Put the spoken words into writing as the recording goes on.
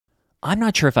I'm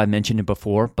not sure if I mentioned it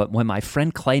before, but when my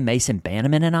friend Clay Mason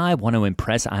Bannerman and I want to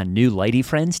impress our new lady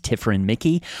friends, Tiffer and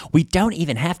Mickey, we don't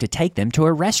even have to take them to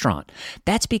a restaurant.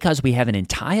 That's because we have an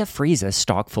entire freezer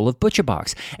stocked full of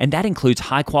ButcherBox, and that includes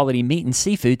high-quality meat and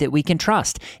seafood that we can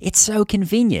trust. It's so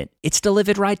convenient. It's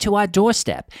delivered right to our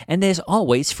doorstep, and there's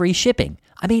always free shipping.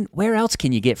 I mean, where else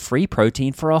can you get free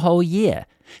protein for a whole year?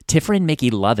 Tiffer and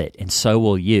Mickey love it, and so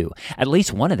will you. At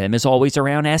least one of them is always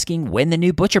around asking when the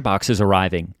new ButcherBox is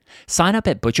arriving. Sign up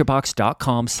at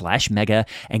butcherbox.com/mega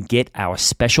and get our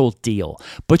special deal.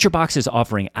 ButcherBox is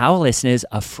offering our listeners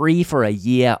a free for a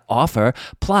year offer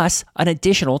plus an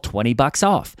additional $20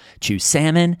 off. Choose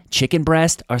salmon, chicken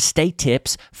breast, or steak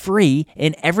tips free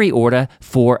in every order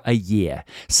for a year.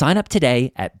 Sign up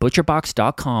today at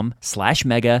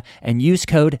butcherbox.com/mega and use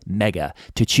code MEGA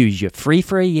to choose your free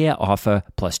for a year offer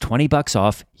plus $20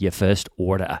 off your first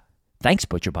order. Thanks,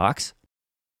 ButcherBox.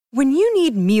 When you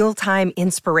need mealtime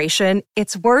inspiration,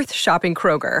 it's worth shopping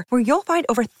Kroger, where you'll find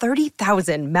over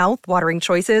 30,000 mouth-watering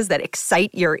choices that excite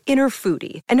your inner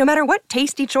foodie. And no matter what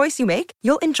tasty choice you make,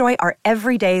 you'll enjoy our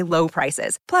everyday low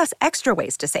prices, plus extra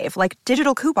ways to save, like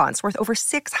digital coupons worth over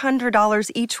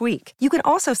 $600 each week. You can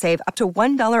also save up to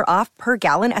 $1 off per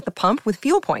gallon at the pump with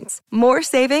fuel points. More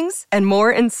savings and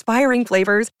more inspiring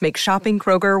flavors make shopping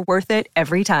Kroger worth it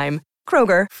every time.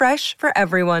 Kroger, fresh for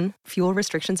everyone. Fuel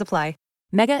restrictions apply.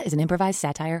 Mega is an improvised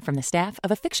satire from the staff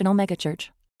of a fictional megachurch.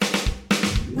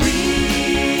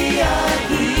 We are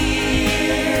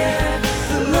here,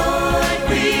 the Lord,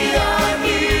 we are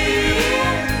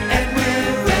here, and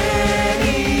we're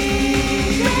ready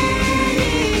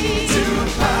to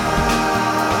podcast.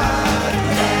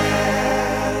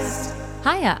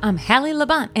 Hiya, I'm Hallie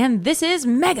Labont, and this is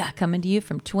Mega, coming to you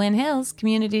from Twin Hills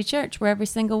Community Church, where every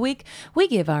single week we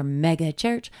give our mega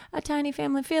church a tiny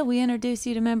family feel. We introduce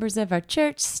you to members of our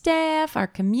church staff, our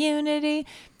community.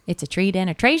 It's a treat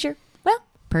and a treasure. Well,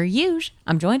 per usual,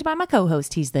 I'm joined by my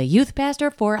co-host. He's the youth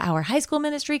pastor for our high school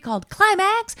ministry called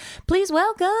Climax. Please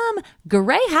welcome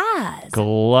Gray Haas.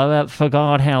 Glow up for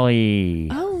God, Hallie.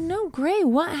 Oh, no, Gray,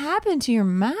 what happened to your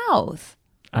mouth?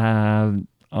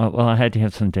 Well, I had to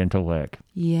have some dental work.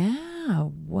 Yeah,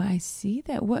 well, I see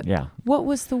that. What Yeah.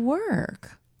 was the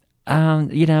work?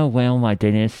 My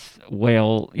dentist,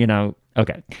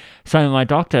 okay. So my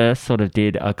doctor sort of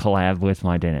did a collab with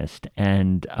my dentist,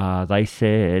 and they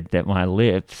said that my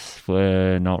lips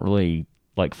were not really,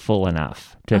 full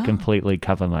enough to completely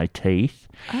cover my teeth.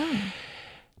 Oh.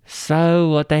 So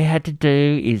what they had to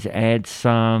do is add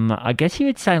some, I guess you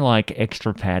would say,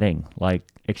 extra padding,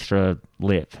 extra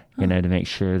lip, to make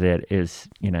sure that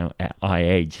at eye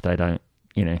age, they don't,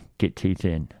 get too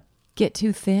thin. Get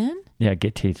too thin? Yeah,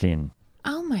 get too thin.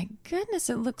 Oh my goodness,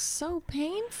 it looks so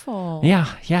painful.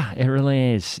 Yeah, it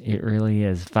really is. It really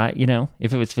is. But,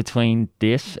 if it was between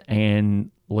this and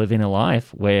living a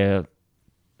life where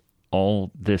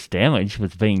all this damage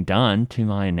was being done to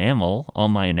my enamel,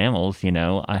 on my enamels,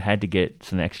 I had to get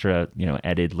some extra,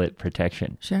 added lip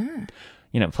protection. Sure.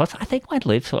 Plus I think my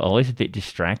lips were always a bit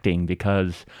distracting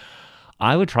because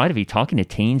I would try to be talking to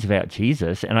teens about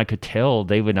Jesus and I could tell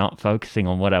they were not focusing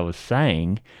on what I was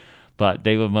saying, but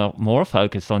they were more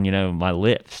focused on, my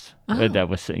lips. Oh. That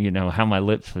was, how my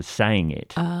lips were saying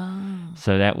it. Oh.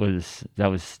 So that was,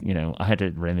 I had to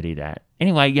remedy that.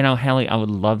 Anyway, Hallie, I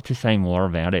would love to say more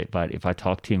about it, but if I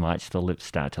talk too much, the lips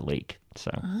start to leak.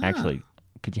 So actually,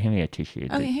 could you hand me a tissue?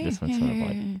 This one's sort of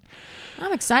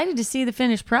I'm excited to see the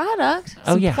finished product.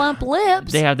 Oh, yeah. Plump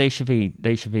lips. Yeah, they should be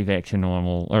back to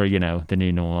normal, or the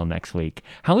new normal next week.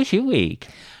 How was your week?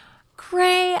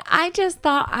 Gray, I just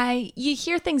thought you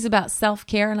hear things about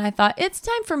self-care, and I thought it's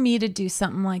time for me to do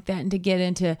something like that and to get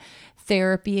into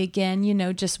therapy again,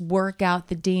 just work out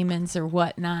the demons or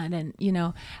whatnot. And,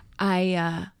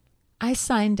 I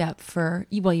signed up for,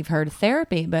 well, you've heard of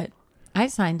therapy, but I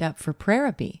signed up for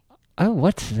Prayerapy. Oh,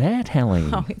 what's that, Hallie?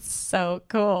 Oh, it's so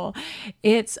cool.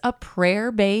 It's a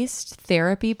prayer-based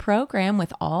therapy program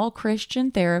with all Christian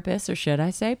therapists, or should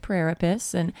I say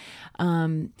prayerapists, and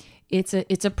it's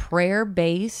a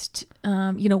prayer-based,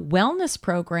 wellness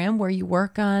program where you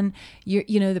work on your,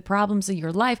 the problems of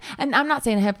your life. And I'm not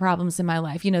saying I have problems in my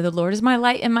life. The Lord is my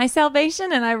light and my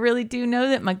salvation, and I really do know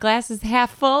that my glass is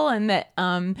half full, and that,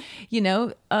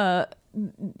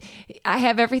 I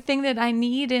have everything that I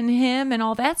need in him and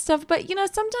all that stuff. But,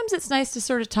 sometimes it's nice to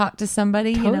sort of talk to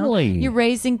somebody, Totally. You're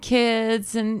raising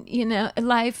kids and,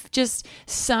 life just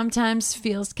sometimes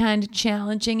feels kind of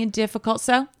challenging and difficult.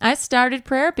 So I started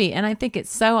Prayerapy, and I think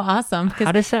it's so awesome.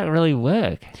 How does that really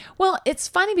work? Well, it's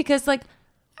funny because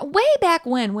way back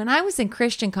when I was in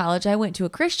Christian college, I went to a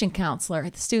Christian counselor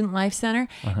at the Student Life Center,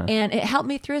 and it helped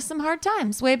me through some hard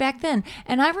times way back then.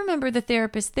 And I remember the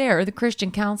therapist there, or the Christian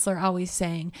counselor, always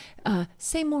saying,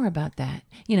 say more about that.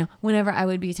 You know, whenever I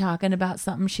would be talking about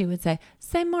something, she would say,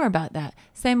 say more about that.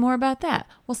 Say more about that.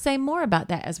 Well, say more about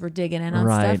that as we're digging in on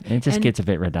Right. stuff. It just And gets a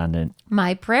bit redundant.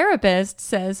 my therapist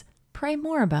says, pray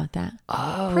more about that.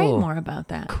 Oh. Pray more about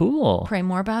that. Cool. Pray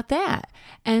more about that.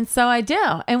 And so I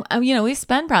do. And, we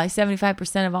spend probably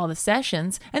 75% of all the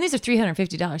sessions. And these are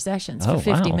 $350 sessions for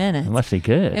 50 wow. minutes. It must be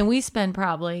good. And we spend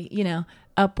probably,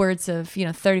 upwards of,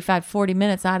 35, 40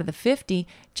 minutes out of the 50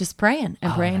 just praying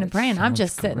and praying and that praying. I'm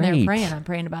just sounds sitting there great. praying. I'm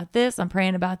praying about this. I'm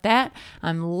praying about that.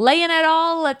 I'm laying it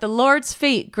all at the Lord's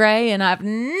feet, Gray, and I've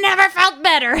never felt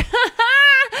better.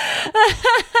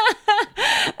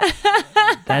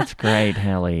 That's great,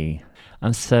 Hallie.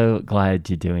 I'm so glad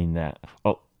you're doing that.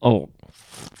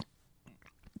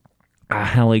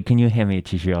 Hallie, can you hand me a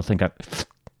tissue? I think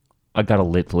I got a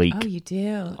lip leak. Oh, you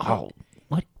do. Oh,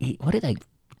 what did I...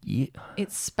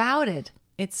 It's spouted.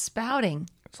 It's spouting.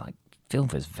 It's like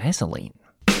filled with Vaseline.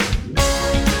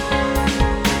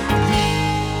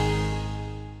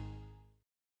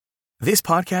 This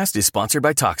podcast is sponsored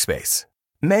by Talkspace.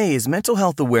 May is Mental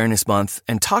Health Awareness Month,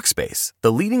 and Talkspace,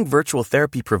 the leading virtual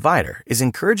therapy provider, is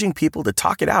encouraging people to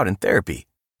talk it out in therapy.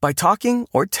 By talking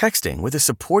or texting with a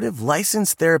supportive,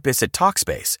 licensed therapist at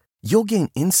Talkspace, you'll gain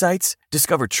insights,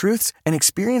 discover truths, and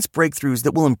experience breakthroughs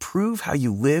that will improve how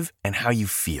you live and how you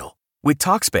feel. With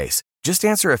Talkspace, just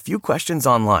answer a few questions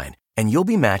online, and you'll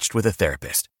be matched with a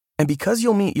therapist. And because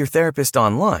you'll meet your therapist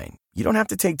online, you don't have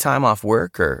to take time off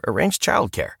work or arrange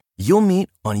childcare. You'll meet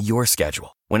on your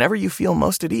schedule, whenever you feel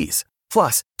most at ease.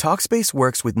 Plus, Talkspace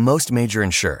works with most major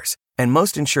insurers, and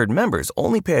most insured members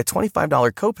only pay a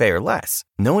 $25 copay or less.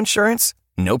 No insurance?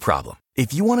 No problem.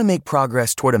 If you want to make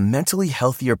progress toward a mentally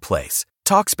healthier place,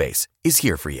 Talkspace is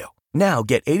here for you. Now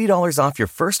get $80 off your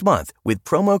first month with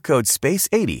promo code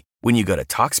SPACE80 when you go to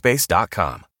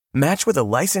Talkspace.com. Match with a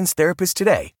licensed therapist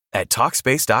today at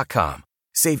Talkspace.com.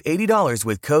 Save $80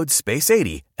 with code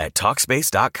SPACE80 at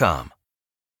Talkspace.com.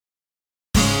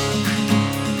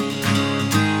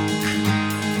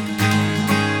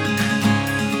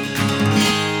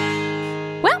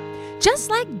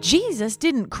 Just like Jesus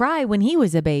didn't cry when he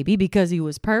was a baby because he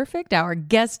was perfect, our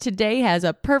guest today has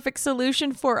a perfect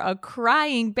solution for a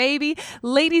crying baby.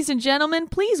 Ladies and gentlemen,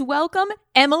 please welcome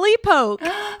Emily Polk.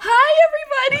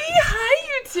 Hi, everybody. Hi,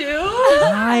 you two.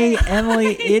 Hi,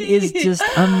 Emily. It is just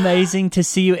amazing to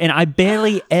see you. And I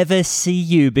barely ever see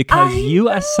you because you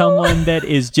are someone that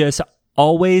is just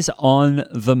always on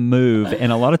the move.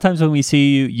 And a lot of times when we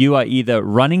see you, you are either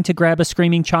running to grab a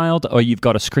screaming child or you've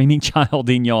got a screaming child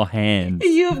in your hands.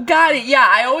 You've got it. Yeah,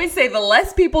 I always say the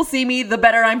less people see me, the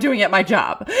better I'm doing at my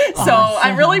job. So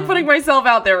I'm really putting myself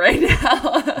out there right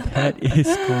now. That is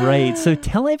great. So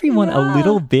tell everyone a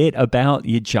little bit about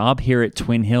your job here at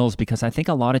Twin Hills, because I think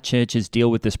a lot of churches deal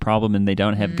with this problem and they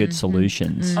don't have good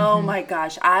solutions. Oh my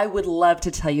gosh, I would love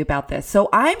to tell you about this. So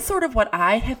I'm sort of what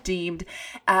I have deemed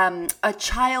a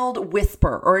child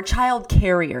whisperer or a child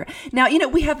carrier. Now,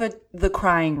 we have the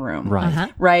crying room,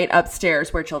 right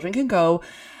upstairs where children can go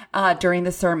during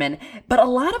the sermon. But a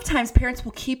lot of times parents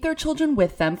will keep their children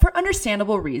with them for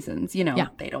understandable reasons. They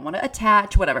don't want to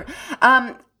attach, whatever.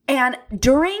 And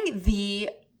during the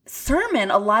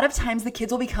sermon, a lot of times the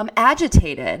kids will become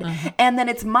agitated. And then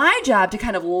it's my job to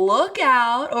kind of look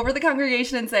out over the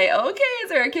congregation and say, okay, is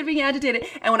there a kid being agitated?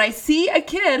 And when I see a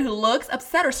kid who looks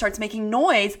upset or starts making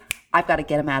noise, I've got to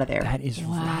get him out of there. That is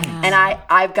right. And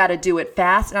I've got to do it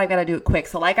fast and I've got to do it quick.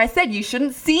 So like I said, you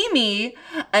shouldn't see me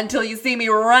until you see me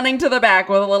running to the back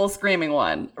with a little screaming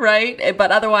one, right?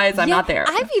 But otherwise, I'm not there.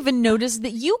 I've even noticed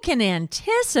that you can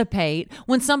anticipate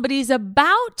when somebody's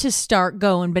about to start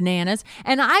going bananas.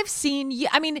 And I've seen you,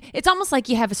 it's almost like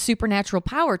you have a supernatural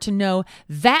power to know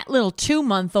that little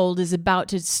 2-month-old is about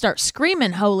to start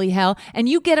screaming, holy hell, and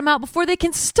you get them out before they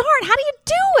can start. How do you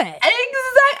do it?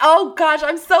 Exactly. Oh gosh,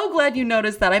 I'm so glad you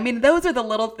noticed that. Those are the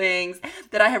little things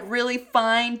that I have really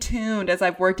fine-tuned as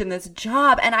I've worked in this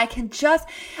job, and I can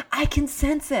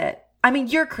sense it.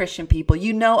 You're Christian people.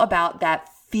 You know about that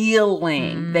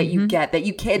feeling that you get, that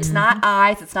you can. It's not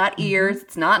eyes, it's not ears,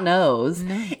 it's not nose.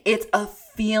 No. It's a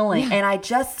feeling. Yeah. And I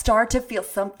just start to feel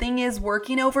something is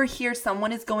working over here.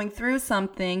 Someone is going through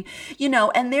something,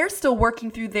 and they're still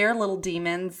working through their little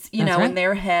demons, in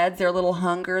their heads, their little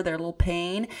hunger, their little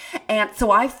pain. And so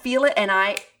I feel it, and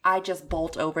I just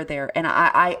bolt over there, and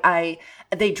I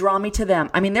they draw me to them.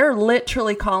 I mean, they're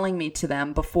literally calling me to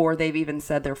them before they've even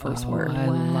said their first word. I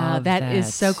love that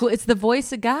is so cool. It's the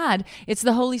voice of God. It's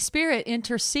the Holy Spirit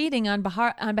interceding on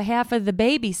behalf of the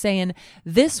baby, saying,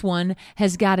 this one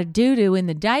has got a doo-doo in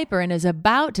the diaper and is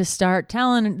about to start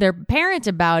telling their parent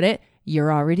about it.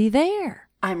 You're already there.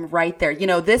 I'm right there. You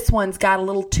know, this one's got a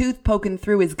little tooth poking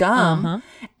through his gum,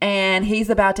 and he's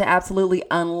about to absolutely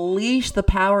unleash the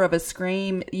power of a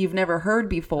scream you've never heard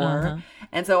before.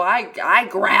 And so I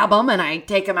grab him and I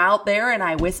take him out there and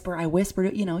I whisper,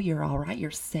 you know, you're all right. You're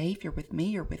safe. You're with me.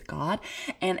 You're with God.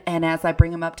 And as I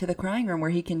bring him up to the crying room where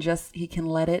he can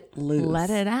let it loose. Let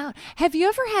it out. Have you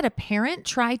ever had a parent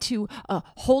try to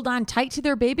hold on tight to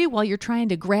their baby while you're trying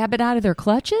to grab it out of their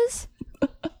clutches?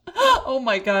 Oh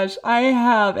my gosh, I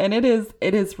have. And it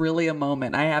is really a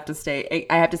moment. I have to say,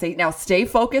 now stay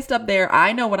focused up there.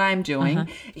 I know what I'm doing.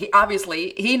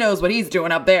 He knows what he's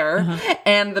doing up there,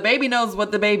 and the baby knows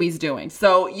what the baby's doing.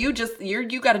 So you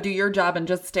got to do your job and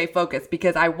just stay focused,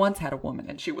 because I once had a woman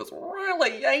and she was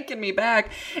really yanking me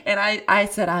back. And I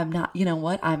said, I'm not, you know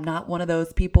what? I'm not one of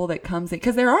those people that comes in,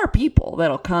 because there are people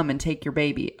that'll come and take your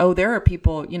baby. Oh, there are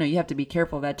people, you know, you have to be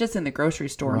careful of that, just in the grocery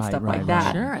store and stuff like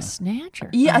that. Sure, a snatcher.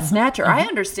 Yeah, a snatcher. I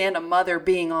understand a mother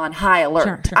being on high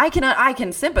alert. Sure. I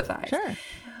can sympathize. Sure.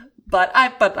 But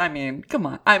I mean, come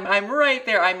on. I'm right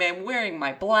there. I'm wearing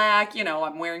my black, you know,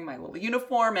 I'm wearing my little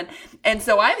uniform. And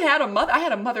so I had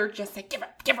a mother just say,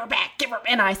 give her back.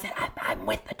 And I said, I'm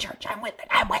with the church. I'm with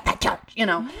the church, you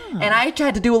know. And I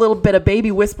tried to do a little bit of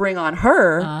baby whispering on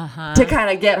her to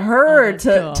kind of get her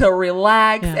to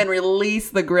relax and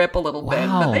release the grip a little bit.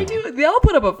 But they all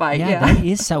put up a fight. Yeah. That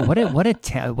is so.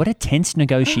 What a tense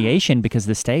negotiation, because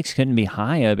the stakes couldn't be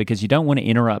higher, because you don't want to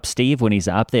interrupt Steve when he's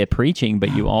up there preaching,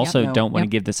 but you also don't want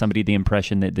to give somebody the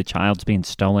impression that the child's being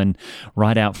stolen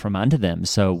right out from under them.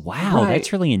 So, wow,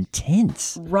 that's really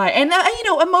intense. Right. And, you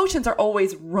know, emotions are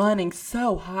always running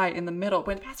so high in the middle.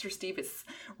 When Pastor Steve is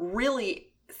really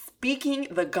speaking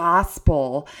the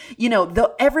gospel, you know,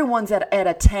 everyone's at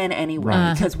a 10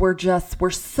 anyway, because we're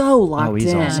so locked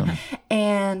in. Awesome.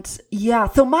 And yeah,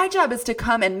 so my job is to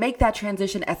come and make that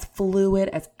transition as fluid,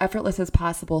 as effortless as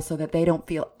possible, so that they don't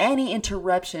feel any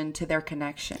interruption to their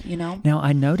connection, you know? Now,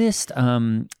 I noticed,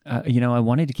 you know, I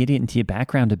wanted to get into your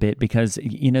background a bit, because,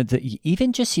 you know,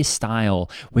 even just your style,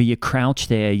 where you crouch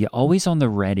there, you're always on the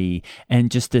ready,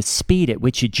 and just the speed at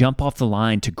which you jump off the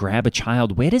line to grab a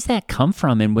child, where does that come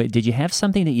from? And did you have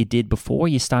something that you did before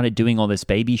you started doing all this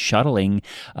baby shuttling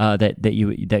that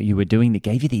you were doing that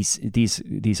gave you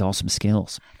these awesome skills?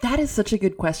 That is such a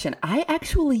good question. I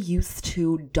actually used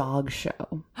to dog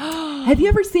show. Have you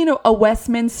ever seen a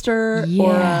Westminster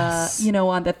or you know,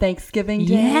 on the Thanksgiving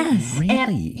Day? Yes, really.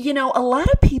 And you know, a lot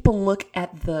of people look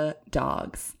at the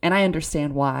dogs, and I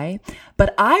understand why,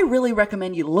 but I really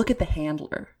recommend you look at the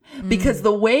handler, because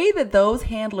the way that those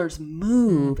handlers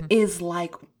move is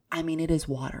like, I mean, it is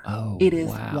water. Oh, it is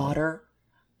wow. water.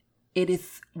 It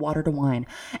is water to wine.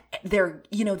 Their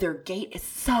gait is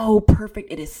so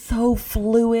perfect. It is so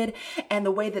fluid, and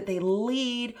the way that they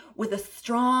lead with a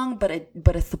strong but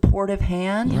a supportive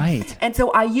hand. Right. And so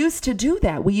I used to do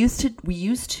that. We used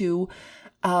to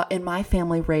in my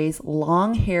family raise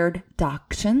long-haired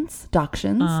dachshunds,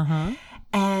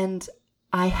 and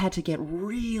I had to get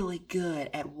really good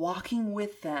at walking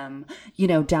with them, you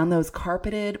know, down those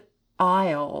carpeted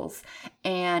aisles,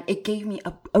 and it gave me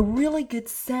a really good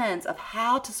sense of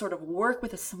how to sort of work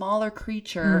with a smaller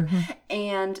creature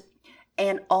and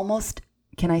almost,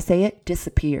 can I say it,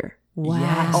 disappear. Wow.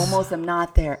 I almost am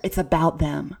not there. It's about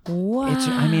them. Wow.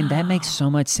 I mean, that makes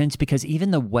so much sense, because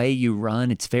even the way you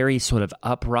run, it's very sort of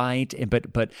upright,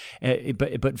 but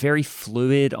very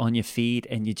fluid on your feet,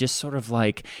 and you just sort of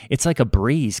like, it's like a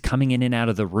breeze coming in and out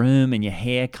of the room, and your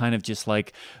hair kind of just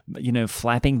like, you know,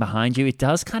 flapping behind you. It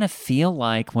does kind of feel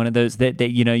like one of those that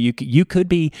you know, you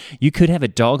could have a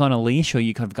dog on a leash, or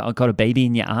you could have got a baby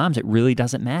in your arms. It really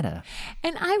doesn't matter.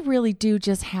 And I really do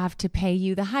just have to pay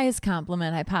you the highest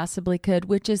compliment I possibly could,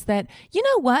 which is that, you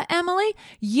know what, Emily,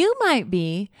 you might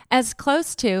be as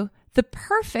close to the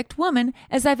perfect woman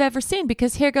as I've ever seen,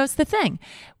 because here goes the thing.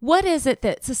 What is it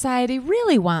that society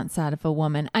really wants out of a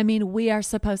woman? I mean, we are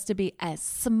supposed to be as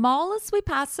small as we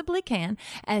possibly can,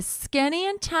 as skinny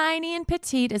and tiny and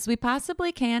petite as we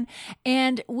possibly can,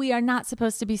 and we are not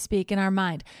supposed to be speaking our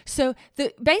mind. So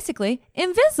basically,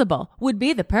 invisible would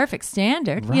be the perfect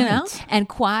standard, you know, Right. and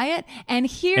quiet, and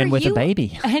here And with you, a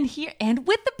baby. and here, and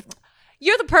with the...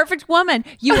 You're the perfect woman.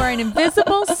 You are an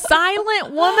invisible,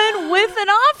 silent woman with an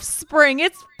offspring.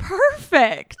 It's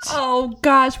perfect. Oh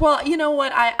gosh. Well, you know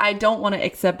what? I don't want to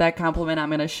accept that compliment. I'm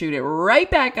going to shoot it right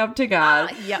back up to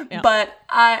God. Yep. But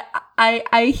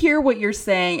I hear what you're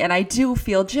saying, and I do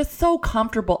feel just so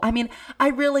comfortable. I mean, I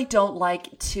really don't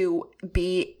like to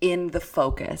be in the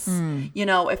focus. You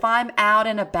know, if I'm out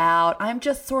and about, I'm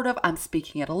just I'm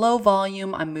speaking at a low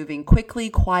volume. I'm moving quickly,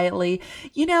 quietly.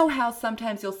 You know how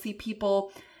sometimes you'll see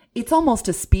people, it's almost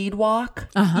a speed walk.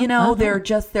 You know,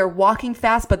 they're walking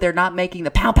fast, but they're not making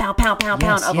the pound, pound, pound, pound,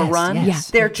 pound of a run.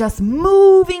 Yes. They're just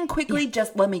moving quickly.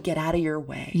 Just let me get out of your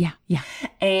way. Yeah.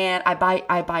 And I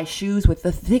buy shoes with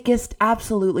the thickest,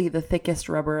 absolutely the thickest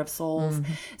rubber of soles,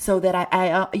 so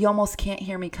that you almost can't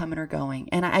hear me coming or going.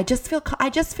 And I just feel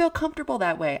comfortable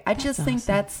that way. I just think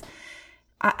that's.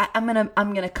 I'm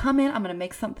gonna come in. I'm gonna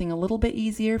make something a little bit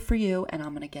easier for you, and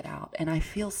I'm gonna get out. And I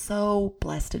feel so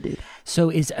blessed to do that. So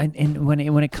and when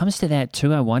it comes to that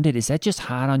too, I wondered, is that just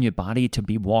hard on your body to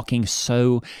be walking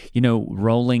so,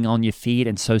 rolling on your feet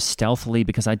and so stealthily?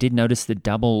 Because I did notice the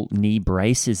double knee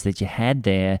braces that you had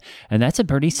there, and that's a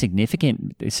pretty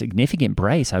significant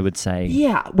brace, I would say.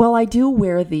 Yeah, well, I do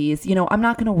wear these. I'm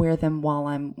not gonna wear them while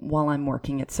I'm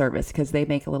working at service because they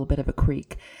make a little bit of a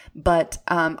creak. But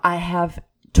I have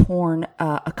torn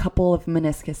a couple of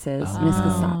meniscus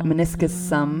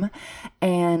some,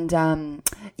 and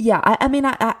I mean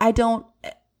I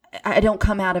don't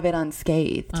come out of it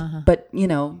unscathed, but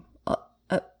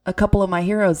a couple of my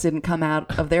heroes didn't come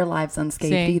out of their lives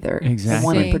unscathed either. Exactly.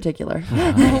 One in particular.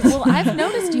 Well, I've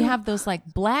noticed you have those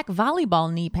like black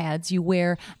volleyball knee pads you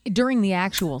wear during the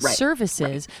actual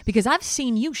services, because I've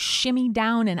seen you shimmy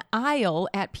down an aisle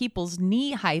at people's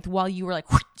knee height while you were like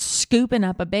scooping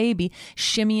up a baby,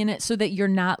 shimmying it so that you're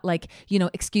not like,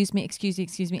 excuse me,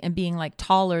 and being like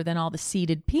taller than all the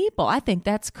seated people. I think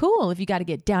that's cool if you got to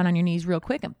get down on your knees real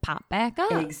quick and pop back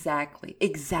up.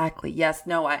 Exactly. Yes.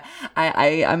 No,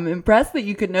 I'm impressed that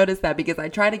you could notice that, because I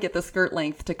try to get the skirt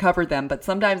length to cover them, but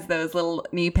sometimes those little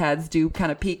knee pads do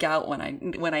kind of peek out when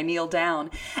I kneel down.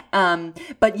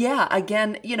 But yeah,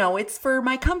 again, it's for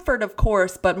my comfort, of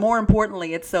course, but more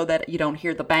importantly, it's so that you don't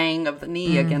hear the bang of the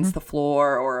knee against the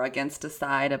floor or against the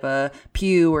side of a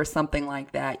pew or something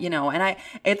like that, and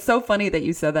it's so funny that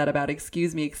you said that about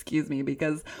excuse me,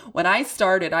 because when I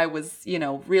started, I was,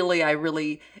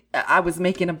 I was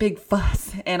making a big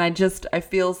fuss, and I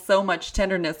feel so much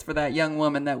tenderness for that young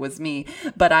woman that was me.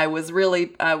 But I was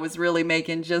really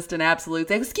making just an absolute,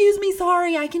 excuse me,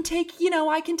 sorry, I can take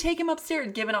him upstairs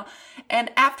and give it all. And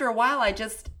after a while, I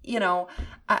just,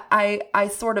 I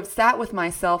sort of sat with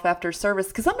myself after service,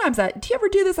 because sometimes do you ever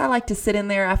do this? I like to sit in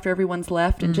there after everyone's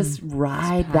left and just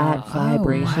ride that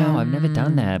vibration. Wow, I've never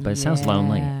done that, but it sounds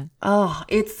lonely. Oh,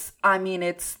 it's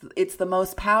the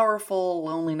most powerful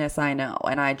loneliness I know,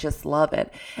 and I just love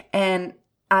it. And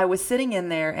I was sitting in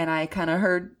there, and I kind of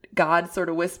heard God sort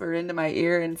of whisper into my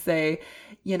ear and say,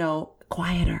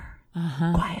 quieter.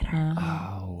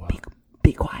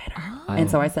 Be quieter. And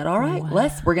so I said, all right,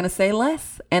 less. We're going to say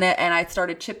less. And I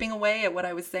started chipping away at what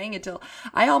I was saying until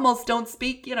I almost don't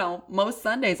speak, most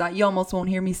Sundays. You almost won't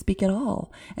hear me speak at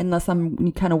all unless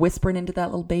I'm kind of whispering into that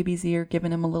little baby's ear,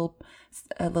 giving him a little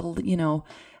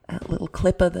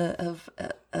clip of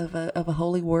a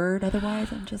holy word.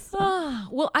 Otherwise, I'm just.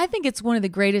 Well, I think it's one of the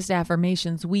greatest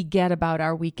affirmations we get about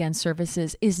our weekend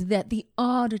services is that the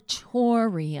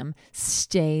auditorium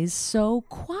stays so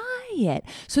quiet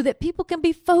so that people can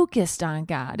be focused on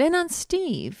God and on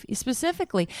Steve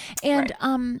specifically. And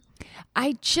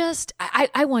I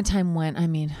one time went,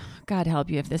 God help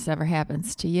you if this ever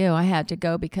happens to you. I had to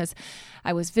go because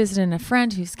I was visiting a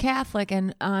friend who's Catholic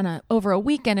and over a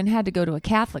weekend and had to go to a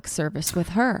Catholic service with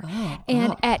her.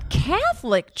 And at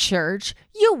Catholic church,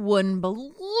 you wouldn't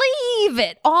believe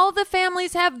it. All the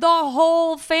families have the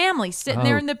whole family sitting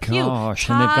there in the pew. Gosh,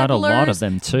 and they've got a lot of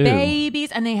them too.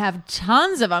 Babies, and they have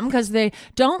tons of them because they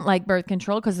don't like birth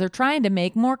control because they're trying to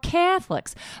make more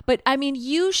Catholics. But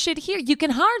you should hear. You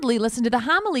can hardly listen to the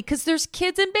homily because there's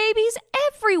kids and babies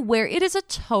everywhere. It is a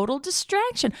total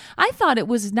distraction. I thought it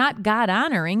was not God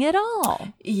honoring at all.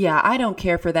 Yeah, I don't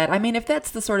care for that. If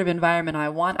that's the sort of environment I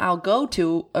want, I'll go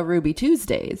to a Ruby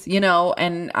Tuesdays,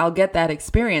 and I'll get that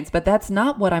experience. But that's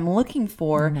not what I'm looking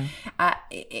for, in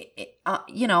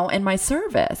my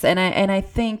service. And I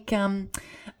think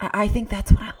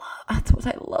that's what I love. That's what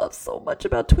I love so much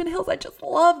about Twin Hills. I just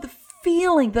love the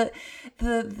feeling, the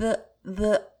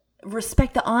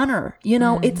respect the honor. You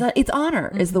know, it's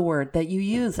honor is the word that you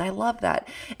use. I love that.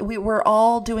 We're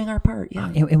all doing our part.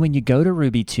 Yeah. And when you go to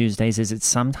Ruby Tuesdays, is it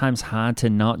sometimes hard to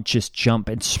not just jump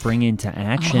and spring into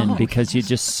action because you're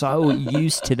just so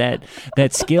used to that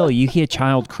skill? You hear a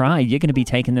child cry, you're going to be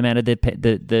taking them out of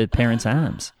the parents'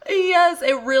 arms. Yes,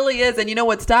 it really is. And you know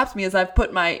what stops me is I've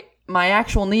put my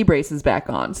actual knee braces back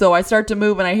on. So I start to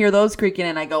move and I hear those creaking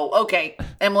and I go, okay,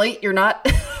 Emily, you're not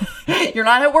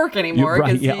at work anymore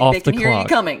because they can hear you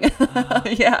coming.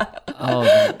 Yeah.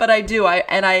 Oh, but I do.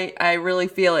 I really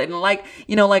feel it. And like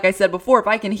I said before, if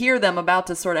I can hear them about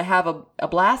to sort of have a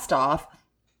blast off,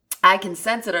 I can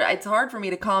sense it. It's hard for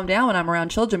me to calm down when I'm around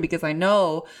children because I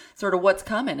know sort of what's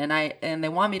coming and they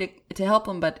want me to help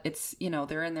them, but it's,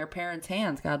 they're in their parents'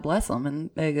 hands. God bless them.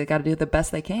 And they got to do the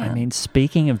best they can. I mean,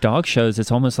 speaking of dog shows,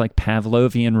 it's almost like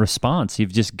Pavlovian response.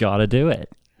 You've just got to do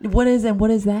it. What is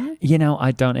that?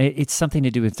 I don't. It's something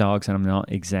to do with dogs, and I'm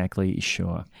not exactly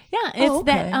sure. Yeah,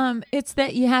 it's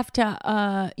that you have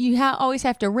to always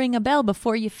have to ring a bell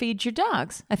before you feed your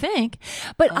dogs, I think.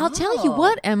 But I'll tell you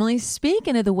what, Emily,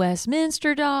 speaking of the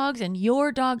Westminster dogs and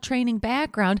your dog training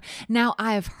background, now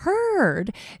I've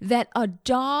heard that a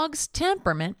dog's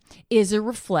temperament is a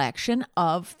reflection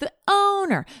of the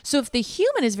owner. So if the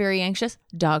human is very anxious,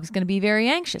 dog's going to be very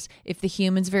anxious. If the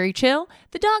human's very chill,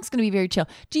 the dog's going to be very chill.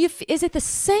 Is it the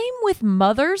same with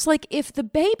mothers? Like if the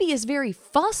baby is very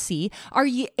fussy, are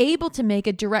you able to make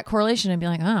a direct correlation and be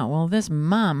like, oh, well, this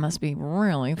mom must be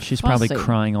really She's fussy. Probably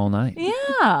crying all night. Yeah.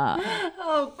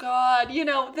 Oh God.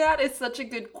 that is such a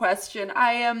good question.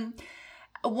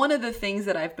 One of the things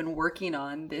that I've been working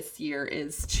on this year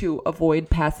is to avoid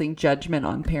passing judgment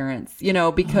on parents,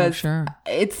 because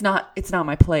it's not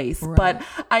my place, right. But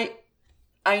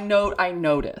I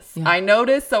notice. Yeah. I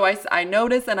notice, so I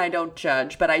notice and I don't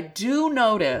judge, but I do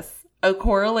notice a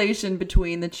correlation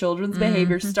between the children's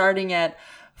behavior starting at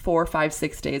 4, 5,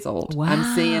 6 days old. Wow.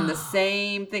 I'm seeing the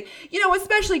same thing,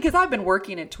 especially because I've been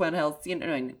working at Twin Hills,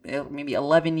 maybe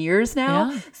 11 years now.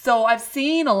 Yeah. So I've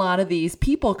seen a lot of these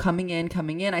people coming in.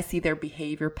 I see their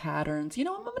behavior patterns. I'm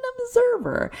an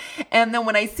observer. And then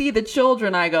when I see the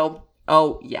children, I go,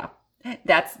 oh, yeah.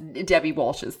 That's Debbie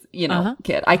Walsh's,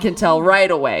 kid. I can tell right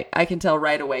away.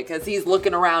 Because he's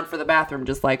looking around for the bathroom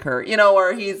just like her,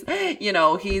 or he's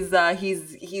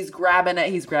grabbing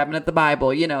at the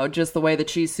Bible, just the way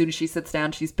that as soon as she sits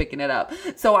down, she's picking it up.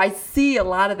 So I see a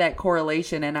lot of that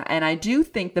correlation, and I do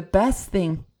think the best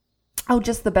thing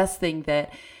that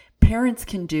parents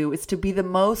can do is to be the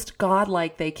most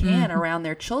godlike they can around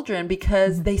their children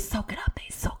because they soak it up.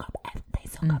 They soak up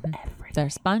everything.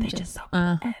 They're sponges. They just soak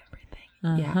up everything.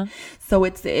 Yeah. So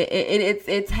it's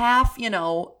half,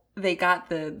 they got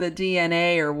the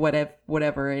DNA or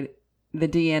the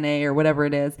DNA or whatever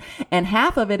it is. And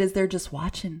half of it is they're just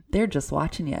watching you,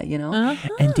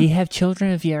 And do you have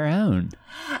children of your own?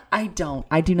 I don't.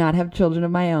 I do not have children of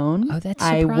my own. Oh, that's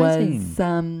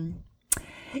surprising.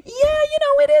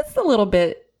 It is a little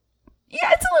bit,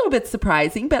 it's a little bit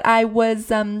surprising, but I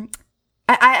was,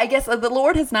 I guess the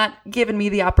Lord has not given me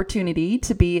the opportunity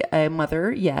to be a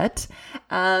mother yet.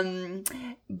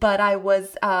 But I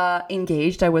was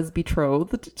engaged. I was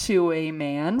betrothed to a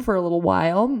man for a little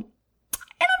while. And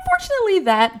unfortunately,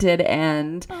 that did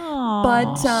end. Aww,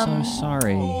 but so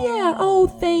sorry. Yeah. Oh,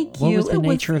 thank you. What was the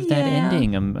nature of that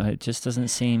ending? It just doesn't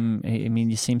seem. I mean,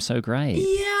 you seem so great.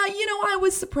 Yeah. I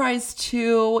was surprised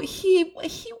too. He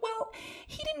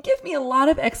didn't give me a lot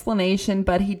of explanation,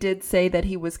 but he did say that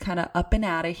he was kind of up and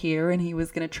out of here and he was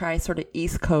going to try sort of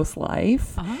East Coast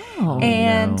life. Oh,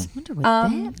 and I wonder what that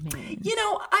means.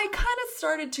 I kind of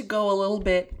started to go a little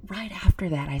bit right after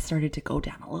that. I started to go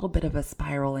down a little bit of a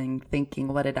spiraling thinking,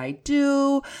 what did I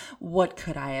do? What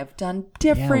could I have done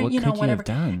different? Yeah, what could you have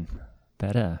done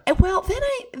better? And, well, then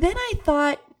I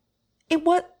thought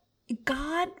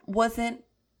God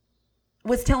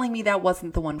was telling me that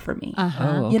wasn't the one for me. Uh-huh.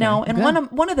 Oh, okay.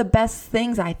 And one of the best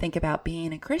things I think about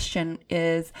being a Christian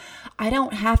is I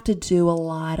don't have to do a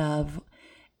lot of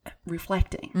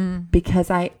reflecting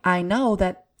because I know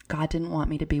that God didn't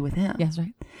want me to be with him. Yes,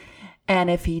 right. And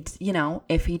if he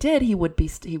did, he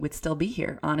would still be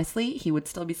here. Honestly, he would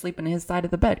still be sleeping in his side of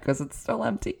the bed because it's still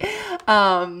empty.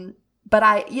 But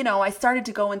I started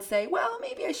to go and say, well,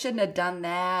 maybe I shouldn't have done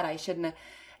that. I shouldn't have,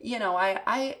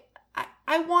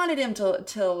 I wanted him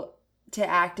to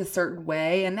act a certain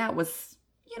way, and that was,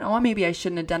 maybe I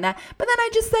shouldn't have done that. But then I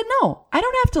just said, no, I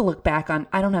don't have to look back.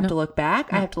 I don't have to look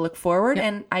back. I have to look forward,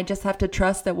 and I just have to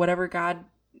trust that whatever God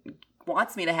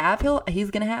wants me to have,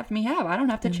 he's going to have me have. I don't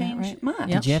have to change much.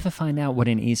 Did you ever find out what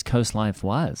an East Coast life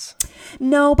was?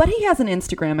 No, but he has an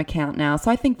Instagram account now,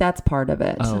 so I think that's part of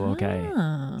it. Oh, okay.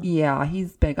 Yeah,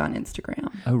 he's big on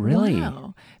Instagram. Oh, really?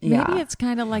 Wow. Yeah. Maybe it's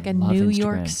kind of like a love New Instagram.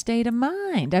 York state of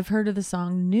mind. I've heard of the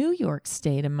song New York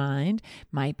State of Mind.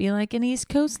 Might be like an East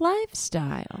Coast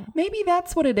lifestyle. Maybe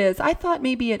that's what it is. I thought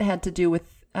maybe it had to do with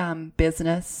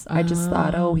business. I just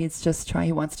thought,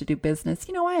 he wants to do business.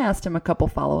 I asked him a couple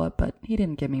follow-up, but he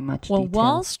didn't give me much Well, detail.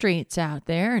 Wall Street's out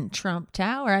there and Trump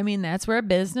Tower. I mean, that's where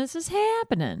business is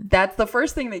happening. That's the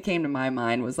first thing that came to my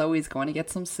mind was, he's going to get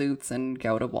some suits and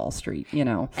go to Wall Street,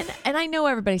 And I know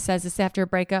everybody says this after a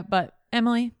breakup, but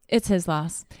Emily, it's his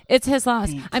loss. It's his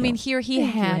loss. I mean, here he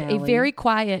had a very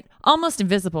quiet, almost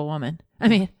invisible woman. I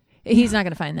mean, he's not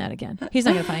going to find that again. He's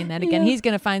not going to find that again. He's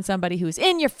going to find somebody who's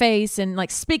in your face and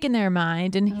like speaking their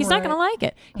mind, and he's not going to like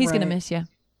it. He's going to miss you.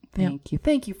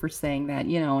 Thank you for saying that.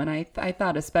 And I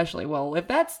thought especially, well, if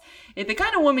the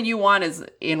kind of woman you want is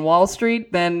in Wall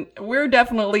Street, then we're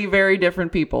definitely very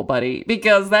different people, buddy,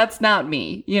 because that's not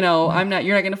me. You're not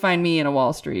going to find me in a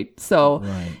Wall Street. So,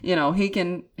 he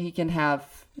can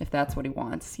have, if that's what he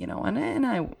wants, and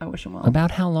I wish him well.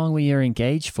 About how long were you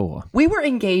engaged for? We were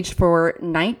engaged for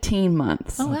 19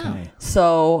 months. Oh, wow. Okay.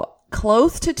 So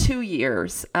close to 2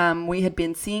 years. We had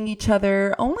been seeing each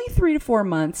other only 3 to 4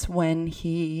 months when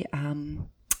he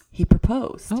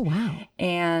proposed. Oh, wow.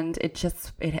 And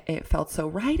it felt so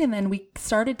right. And then we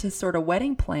started to sort of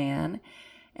wedding plan.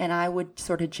 And I would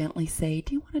sort of gently say,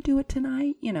 do you want to do it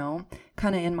tonight?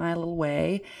 Kind of in my little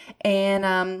way.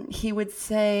 And he would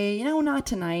say, not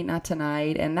tonight, not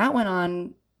tonight. And that went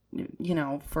on,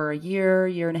 for a year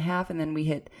and a half. And then we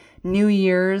hit New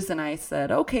Year's. And I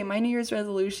said, okay, my New Year's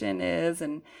resolution is,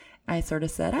 and I sort of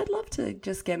said, I'd love to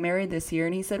just get married this year.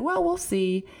 And he said, well, we'll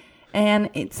see. And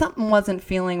something wasn't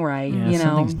feeling right, Yeah,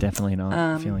 something's definitely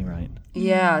not feeling right.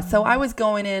 Yeah. So I was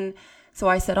going in. So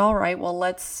I said, all right, well,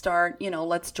 let's start,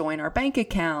 let's join our bank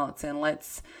accounts and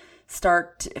let's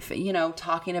start,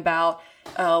 talking about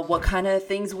what kind of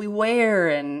things we wear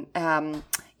and,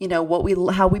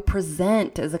 how we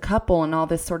present as a couple and all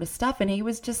this sort of stuff. And he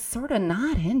was just sort of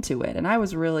not into it. And I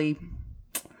was really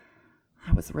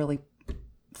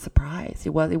surprised.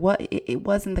 It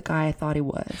wasn't the guy I thought he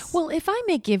was. Well, if I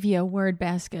may give you a word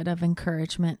basket of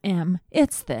encouragement, Em,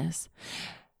 it's this.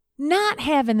 Not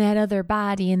having that other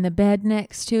body in the bed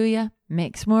next to you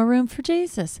makes more room for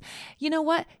Jesus. You know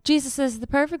what? Jesus is the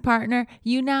perfect partner.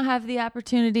 You now have the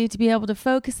opportunity to be able to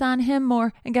focus on him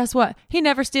more. And guess what? He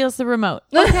never steals the remote.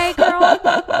 Okay, girl?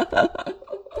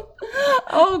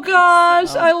 Oh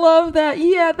gosh, I love that.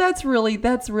 Yeah, that's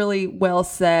really well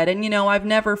said. And I've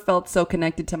never felt so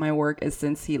connected to my work as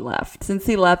since he left. Since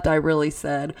he left, I really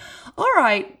said, all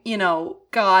right,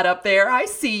 God up there, I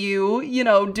see you,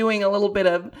 doing a little bit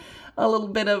of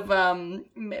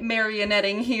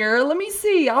marionetting here. Let me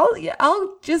see.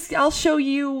 I'll show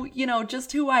you,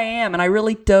 just who I am. And I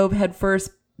really dove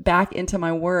headfirst back into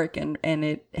my work, and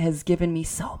it has given me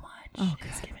so much. Oh,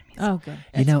 good. Oh, good.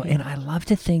 And I love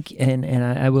to think, and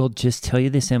I will just tell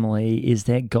you this, Emily, is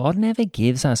that God never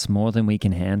gives us more than we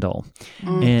can handle.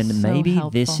 And so maybe helpful.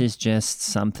 this is just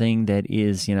something that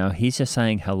is, he's just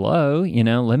saying, hello,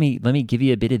 let me give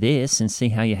you a bit of this and see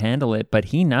how you handle it. But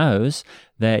he knows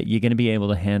that you're going to be able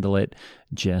to handle it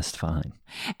just fine.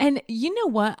 And you know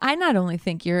what? I not only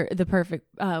think you're the perfect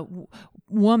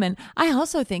woman, I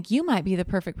also think you might be the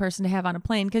perfect person to have on a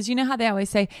plane, because you know how they always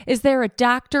say, is there a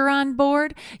doctor on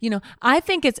board? I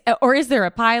think or is there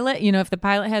a pilot? If the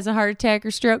pilot has a heart attack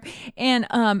or stroke. And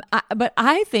but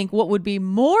I think what would be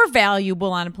more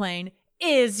valuable on a plane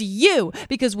is you,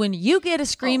 because when you get a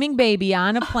screaming baby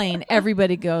on a plane,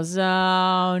 everybody goes,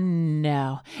 oh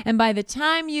no. And by the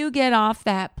time you get off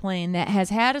that plane that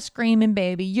has had a screaming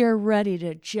baby, you're ready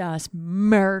to just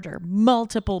murder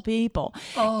multiple people.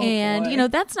 And boy.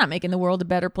 That's not making the world a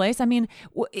better place. I mean,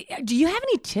 do you have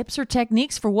any tips or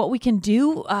techniques for what we can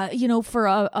do for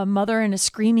a mother and a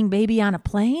screaming baby on a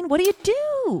plane? What do you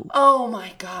do? Oh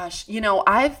my gosh.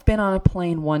 I've been on a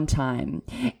plane one time,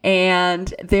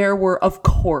 and there were, of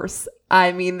course,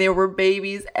 there were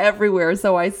babies everywhere.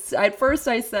 So at first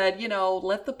I said,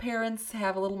 let the parents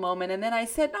have a little moment. And then I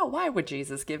said, no, why would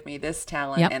Jesus give me this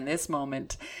talent and this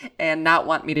moment and not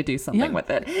want me to do something with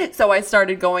it? So I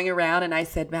started going around and I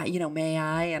said, may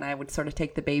I? And I would sort of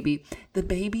take the baby. The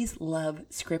babies love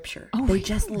scripture. They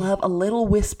just love a little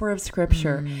whisper of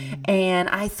scripture. And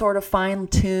I sort of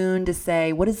fine-tuned to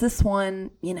say, what is this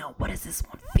one? What does this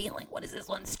one feeling? What is this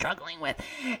one struggling with?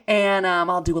 And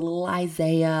I'll do a little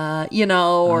Isaiah, you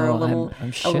know, or a little. I'm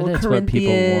a sure little that's what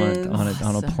people want Corinthians.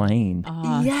 on a plane.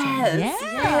 Awesome.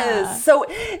 Yes.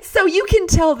 So you can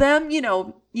tell them, you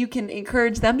know, you can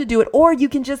encourage them to do it, or you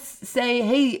can just say,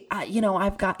 hey, you know,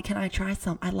 can I try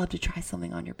some? I'd love to try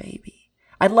something on your baby.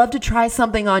 I'd love to try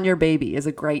something on your baby is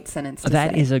a great sentence to say.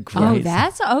 That is a great. Oh,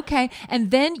 that's okay. And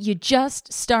then you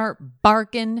just start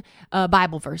barking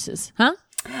Bible verses, huh?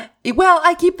 Well,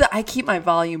 I keep my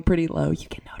volume pretty low. You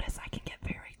can notice I can get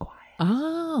very quiet.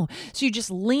 Oh, so you just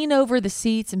lean over the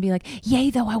seats and be like, yea,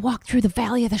 though I walk through the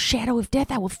valley of the shadow of death,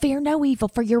 I will fear no evil,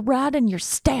 for your rod and your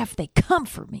staff, they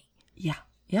comfort me. Yeah.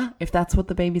 If that's what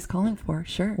the baby's calling for,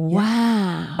 sure. Yeah.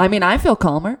 Wow. I mean, I feel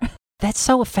calmer. That's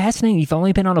so fascinating. You've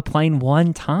only been on a plane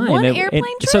one time. One airplane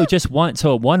trip? So just one.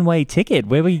 So a one-way ticket.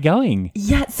 Where were you going?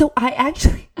 Yeah, so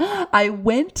I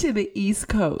went to the East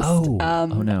Coast. Oh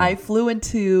no. I flew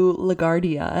into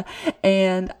LaGuardia,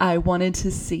 and I wanted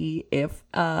to see if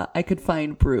I could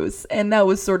find Bruce. And that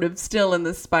was sort of still in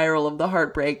the spiral of the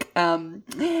heartbreak. And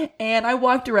I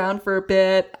walked around for a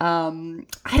bit.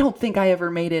 I don't think I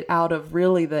ever made it out of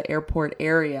really the airport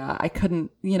area. I couldn't,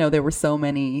 you know, there were so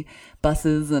many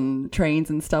buses and trains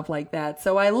and stuff like that.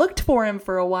 So I looked for him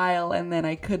for a while, and then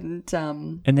I couldn't.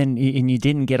 And then you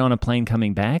didn't get on a plane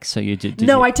coming back, so you did.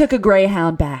 No, I took a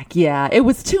Greyhound back. Yeah, it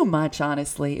was too much,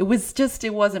 honestly. It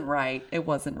wasn't right. It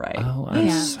wasn't right. Oh, I'm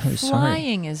so sorry.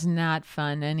 Flying is not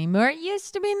fun anymore. It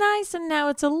used to be nice, and now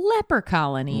it's a leper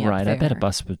colony. Right, up there. I bet a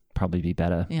bus would probably be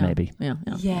better, maybe.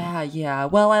 Yeah.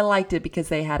 Well, I liked it because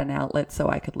they had an outlet, so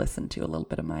I could listen to a little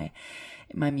bit of my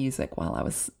music while I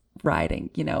was riding.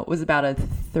 You know, it was about a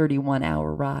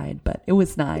 31-hour ride, but it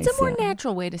was nice. It's a more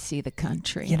natural way to see the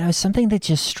country. You know, something that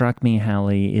just struck me,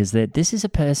 Hallie, is that this is a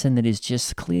person that is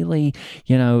just clearly,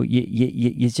 you know,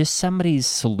 you're just somebody's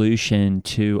solution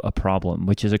to a problem,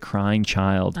 which is a crying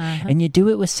child. And you do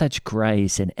it with such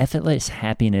grace and effortless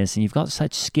happiness, and you've got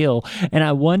such skill. And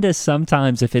I wonder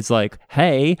sometimes if it's like,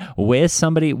 hey,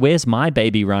 where's my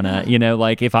baby runner? You know,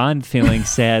 like if I'm feeling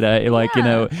sad, you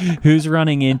know, who's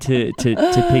running in to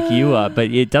pick you up?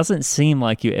 But it doesn't seem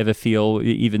like you ever feel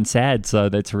even sad, so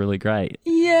that's really great.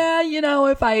 Yeah, you know,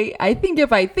 if I think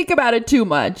about it too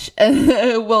much,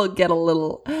 we'll get a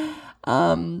little.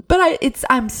 But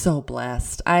I'm so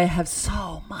blessed. I have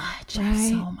so much. I have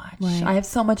so much. Right. I have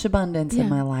so much abundance in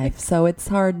my life, so it's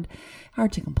hard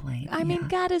to complain. I mean,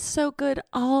 God is so good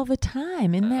all the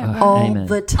time, isn't that right? all Amen.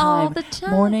 the time. All the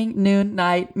time. Morning, noon,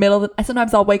 night,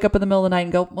 sometimes I'll wake up in the middle of the night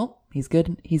and go, well, he's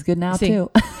good. He's good now See, too.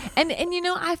 and you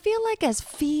know, I feel like as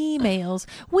females,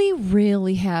 we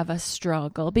really have a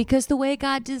struggle because the way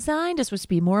God designed us was to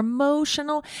be more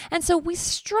emotional. And so we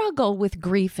struggle with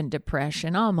grief and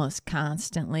depression almost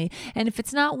constantly. And if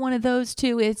it's not one of those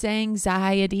two, it's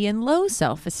anxiety and low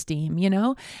self-esteem, you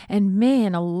know? And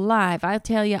man alive, I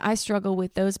tell you, I struggle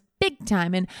with those big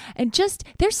time. And just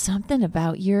there's something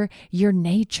about your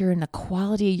nature and the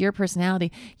quality of your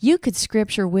personality. You could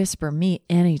scripture whisper me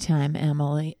anytime,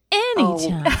 Emily.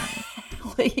 Anytime.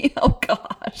 Oh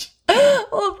gosh.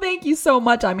 Well, thank you so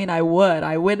much. I mean, I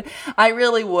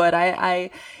really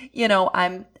would. You know,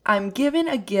 I'm given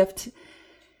a gift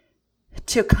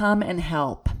to come and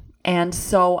help. And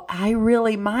so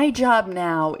my job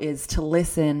now is to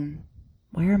listen.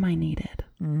 Where am I needed?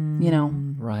 You know,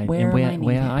 Right. Where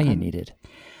are you needed?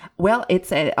 Well,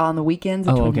 it's on the weekends.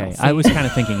 At Oh, Twin okay. Hills. I was kind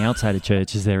of thinking outside of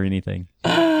church. Is there anything?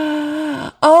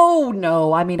 Oh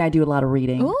no! I mean, I do a lot of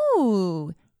reading.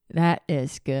 Ooh, that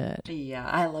is good. Yeah,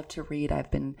 I love to read.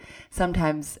 I've been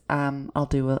sometimes I'll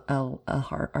do a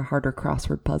harder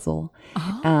crossword puzzle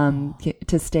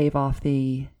to stave off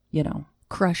the, you know,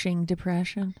 Crushing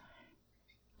depression.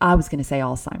 I was going to say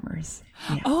Alzheimer's.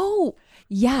 Yeah. Oh,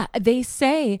 yeah. They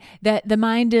say that the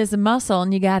mind is a muscle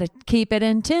and you got to keep it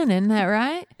in tune. Isn't that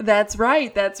right? That's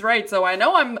right. So I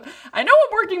know I'm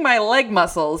working my leg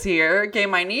muscles here. Okay,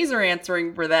 my knees are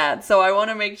answering for that. So I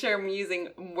want to make sure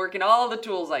I'm working all the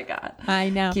tools I got. I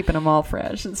know. Keeping them all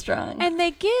fresh and strong. And they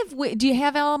give, do you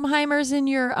have Alzheimer's in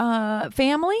your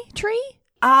family tree?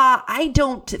 I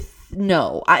don't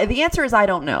know. The answer is I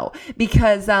don't know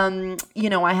because, you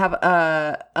know, I have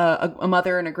a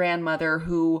mother and a grandmother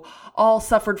who all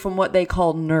suffered from what they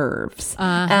call nerves.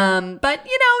 But,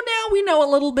 you know, now we know a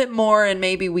little bit more and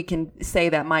maybe we can say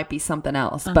that might be something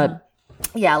else. But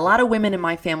yeah, a lot of women in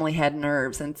my family had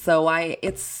nerves. And so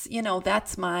it's, you know,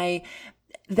 that's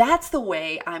the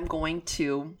way I'm going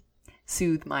to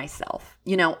soothe myself.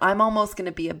 You know, I'm almost going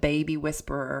to be a baby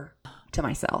whisperer to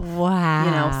myself. Wow.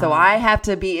 You know, so I have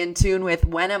to be in tune with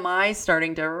when am I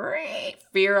starting to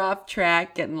veer off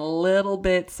track, getting a little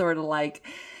bit sort of like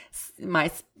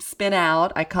my spin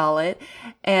out, I call it,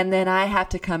 and then I have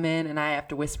to come in and I have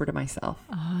to whisper to myself.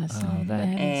 Awesome.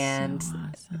 And so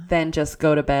awesome. then just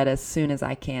go to bed as soon as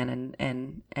I can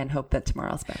and hope that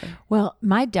tomorrow's better. Well,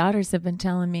 my daughters have been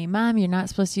telling me, Mom, you're not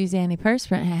supposed to use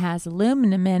antiperspirant. It has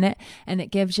aluminum in it and it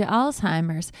gives you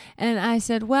Alzheimer's. And I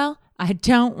said, well, I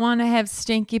don't want to have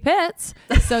stinky pits.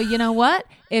 So you know what?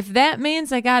 If that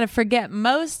means I got to forget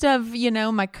most of,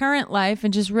 my current life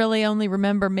and just really only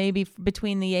remember maybe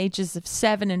between the ages of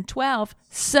 7 and 12,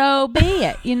 so be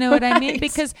it. You know what I mean?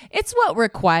 Because it's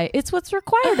what's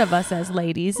required of us as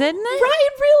ladies, isn't it? Right,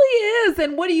 it really is.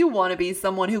 And what do you want to be?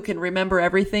 Someone who can remember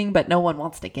everything, but no one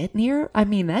wants to get near? I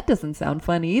mean, that doesn't sound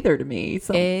fun either to me.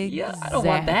 So yeah, I don't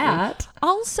want that.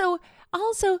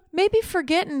 Also, maybe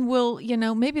forgetting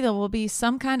maybe there will be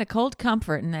some kind of cold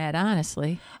comfort in that,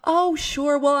 honestly. Oh,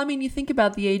 sure. Well, I mean, you think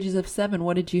about the ages of 7.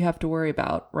 What did you have to worry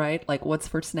about, right? Like what's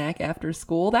for snack after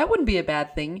school? That wouldn't be a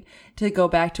bad thing to go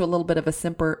back to a little bit of a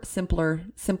simpler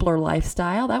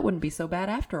lifestyle. That wouldn't be so bad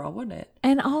after all, wouldn't it?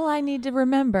 And all I need to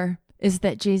remember is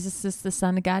that Jesus is the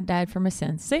Son of God, died for my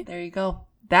sins. See? There you go.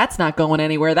 That's not going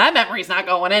anywhere. That memory's not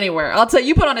going anywhere. I'll tell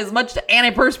you, put on as much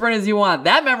antiperspirant as you want.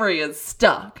 That memory is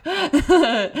stuck.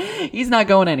 He's not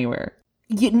going anywhere.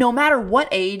 No matter what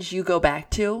age you go back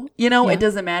to, it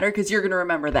doesn't matter because you're going to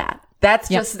remember that. That's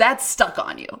that's stuck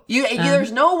on you.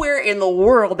 There's nowhere in the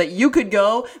world that you could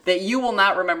go that you will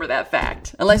not remember that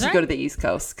fact. Unless you go to the East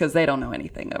Coast because they don't know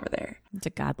anything over there. It's a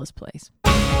godless place.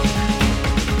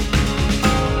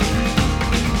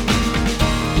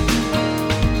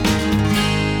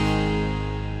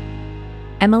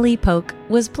 Emily Polk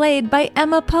was played by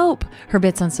Emma Pope. Her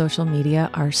bits on social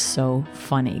media are so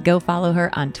funny. Go follow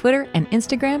her on Twitter and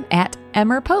Instagram at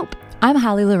Emma Pope. I'm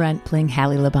Holly Laurent playing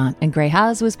Hallie Labont, and Gray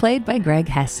Haas was played by Greg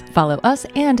Hess. Follow us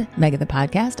and Mega the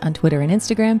Podcast on Twitter and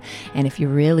Instagram. And if you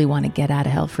really want to get out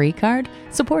of hell free card,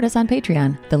 support us on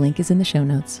Patreon. The link is in the show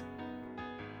notes.